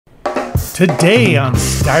Today on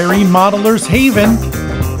Styrene Modeler's Haven,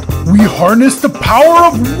 we harness the power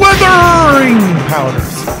of weathering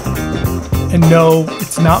powders. And no,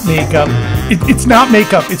 it's not makeup. It's not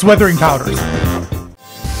makeup, it's weathering powders.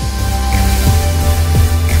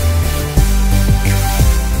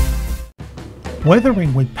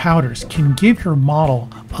 Weathering with powders can give your model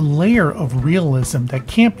a layer of realism that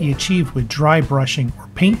can't be achieved with dry brushing or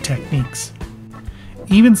paint techniques.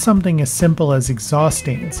 Even something as simple as exhaust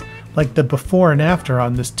stains, like the before and after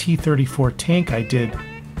on this T-34 tank I did.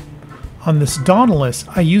 On this Dauntless,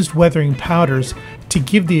 I used weathering powders to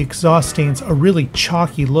give the exhaust stains a really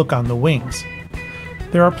chalky look on the wings.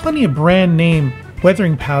 There are plenty of brand name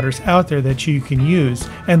weathering powders out there that you can use,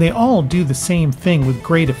 and they all do the same thing with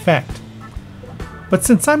great effect. But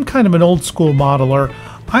since I'm kind of an old school modeler,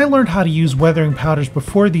 I learned how to use weathering powders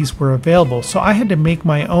before these were available, so I had to make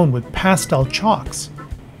my own with pastel chalks.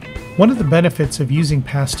 One of the benefits of using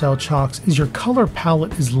pastel chalks is your color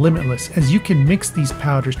palette is limitless, as you can mix these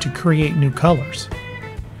powders to create new colors.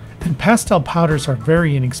 And pastel powders are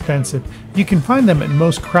very inexpensive. You can find them at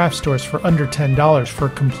most craft stores for under $10 for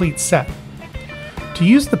a complete set. To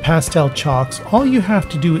use the pastel chalks, all you have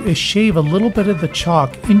to do is shave a little bit of the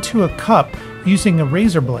chalk into a cup using a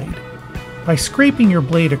razor blade. By scraping your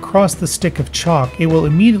blade across the stick of chalk, it will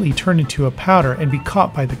immediately turn into a powder and be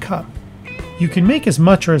caught by the cup. You can make as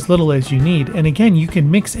much or as little as you need, and again, you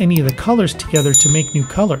can mix any of the colors together to make new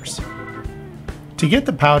colors. To get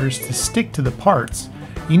the powders to stick to the parts,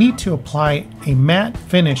 you need to apply a matte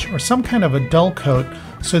finish or some kind of a dull coat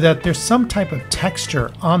so that there's some type of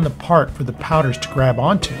texture on the part for the powders to grab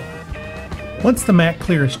onto. Once the matte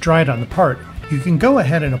clear is dried on the part, you can go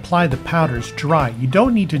ahead and apply the powders dry. You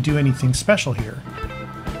don't need to do anything special here.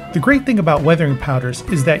 The great thing about weathering powders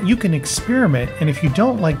is that you can experiment, and if you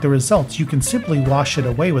don't like the results, you can simply wash it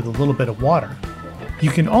away with a little bit of water. You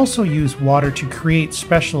can also use water to create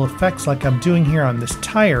special effects like I'm doing here on this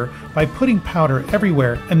tire by putting powder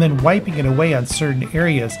everywhere and then wiping it away on certain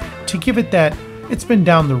areas to give it that it's been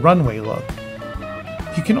down the runway look.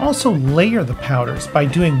 You can also layer the powders by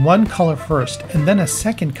doing one color first and then a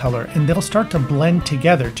second color, and they'll start to blend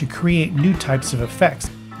together to create new types of effects.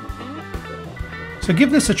 So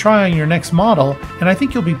give this a try on your next model, and I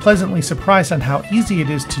think you'll be pleasantly surprised on how easy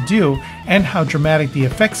it is to do and how dramatic the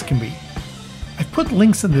effects can be. I've put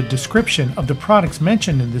links in the description of the products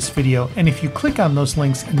mentioned in this video, and if you click on those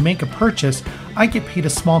links and make a purchase, I get paid a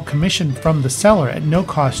small commission from the seller at no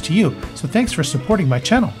cost to you, so thanks for supporting my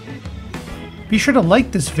channel. Be sure to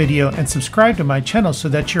like this video and subscribe to my channel so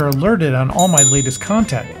that you're alerted on all my latest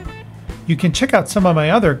content. You can check out some of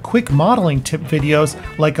my other quick modeling tip videos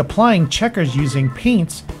like applying checkers using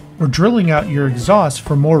paints or drilling out your exhaust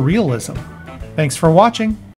for more realism. Thanks for watching.